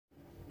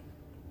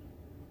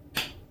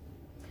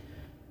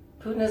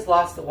Putin has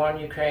lost the war in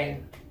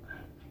Ukraine.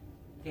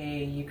 The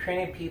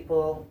Ukrainian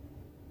people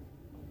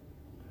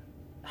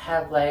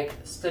have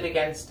stood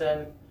against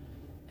him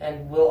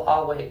and will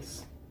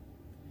always.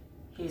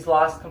 He's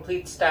lost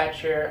complete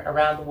stature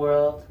around the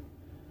world.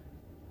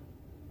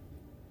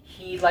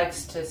 He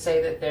likes to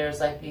say that there's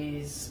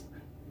these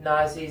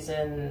Nazis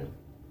in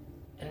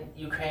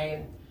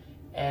Ukraine,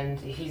 and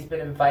he's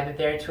been invited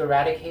there to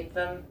eradicate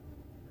them.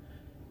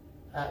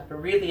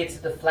 But really it's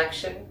a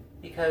deflection,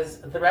 because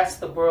the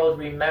rest of the world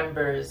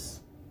remembers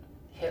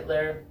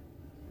Hitler,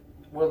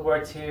 World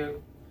War II,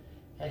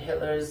 and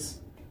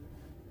Hitler's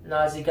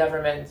Nazi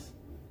government,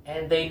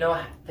 and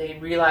they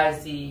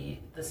realize the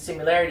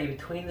similarity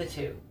between the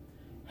two.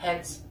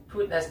 Hence,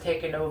 Putin has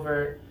taken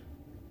over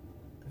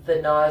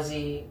the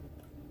Nazi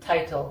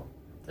title,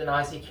 the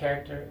Nazi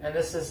character, and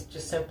this is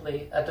just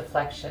simply a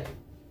deflection.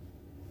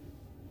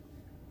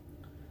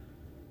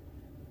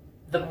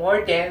 The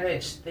more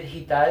damage that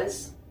he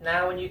does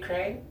now in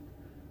Ukraine,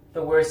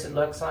 the worse it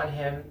looks on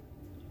him,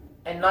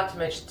 and not to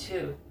mention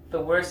too,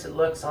 the worse it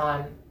looks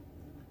on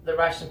the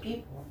Russian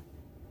people.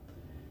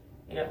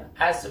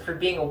 As for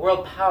being a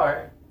world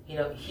power,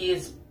 he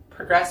is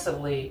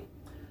progressively,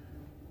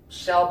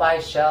 shell by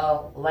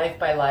shell, life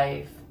by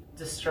life,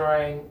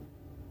 destroying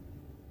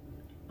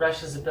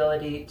Russia's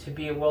ability to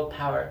be a world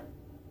power.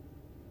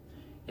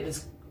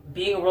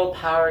 Being a world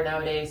power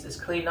nowadays is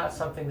clearly not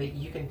something that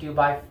you can do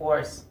by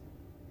force.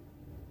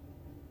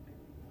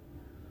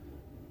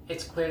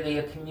 It's clearly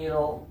a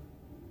communal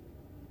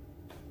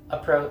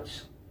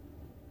approach.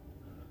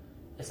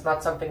 It's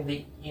not something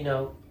that,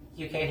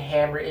 you can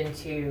hammer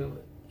into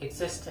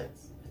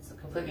existence. It's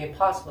completely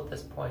impossible at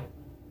this point.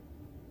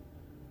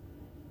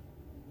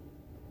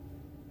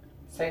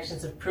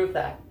 Sanctions have proved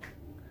that.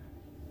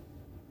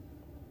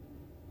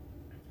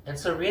 And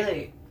so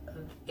really,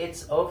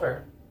 it's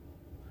over.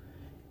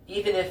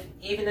 Even if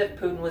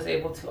Putin was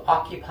able to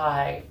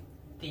occupy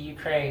the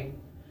Ukraine,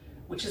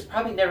 which is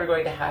probably never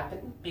going to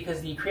happen, because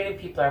the Ukrainian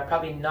people are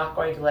probably not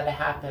going to let it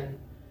happen.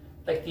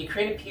 The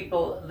Ukrainian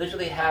people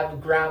literally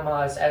have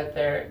grandmas out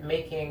there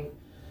making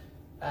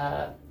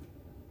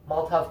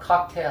Molotov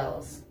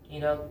cocktails.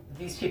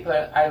 These people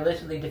are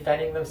literally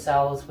defending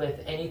themselves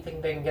with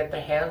anything they can get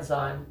their hands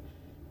on,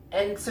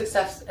 and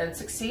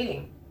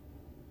succeeding.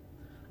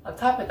 On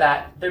top of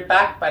that, they're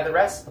backed by the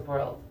rest of the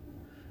world.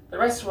 The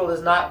rest of the world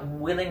is not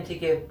willing to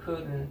give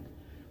Putin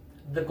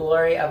the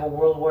glory of a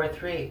World War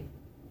III.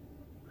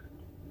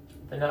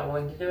 They're not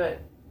willing to do it.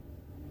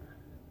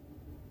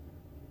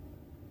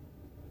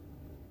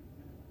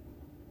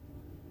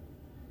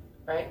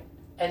 Right?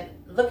 And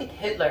look at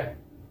Hitler.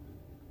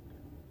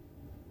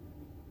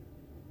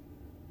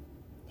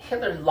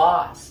 Hitler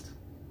lost.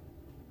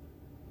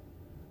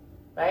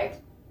 Right?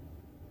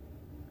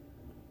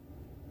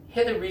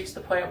 Hitler reached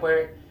the point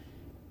where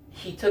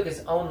he took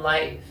his own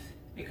life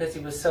because he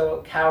was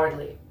so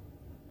cowardly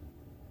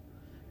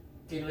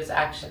due to his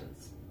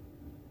actions.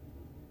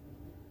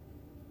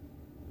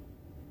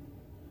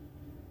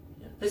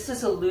 This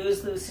is a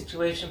lose-lose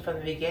situation from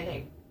the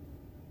beginning.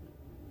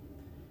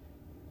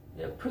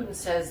 Putin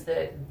says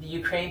that the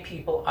Ukrainian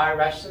people are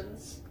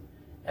Russians,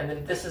 and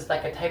that this is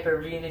like a type of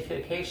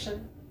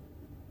reunification.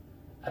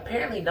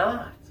 Apparently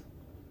not.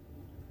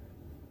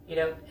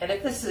 And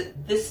if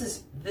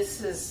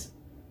this is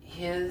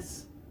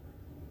his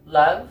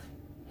love,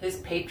 his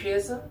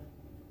patriotism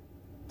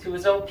to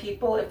his own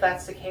people, if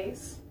that's the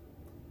case,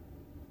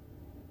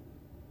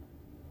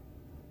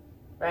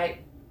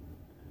 right?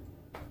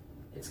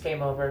 It's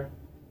game over.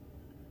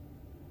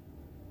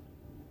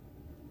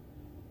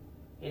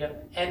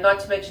 And not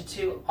to mention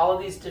too, all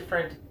of these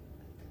different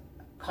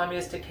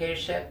communist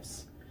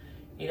dictatorships,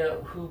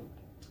 who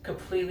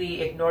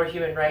completely ignore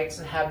human rights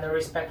and have no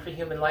respect for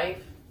human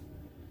life,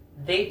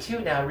 they too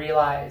now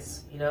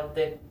realize,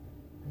 that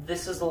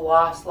this is a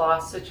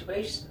lost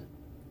situation.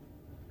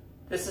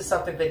 This is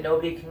something that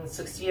nobody can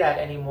succeed at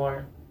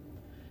anymore.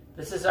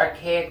 This is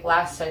archaic,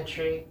 last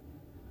century,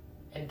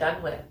 and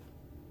done with.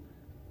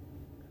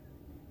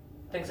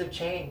 Things have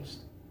changed.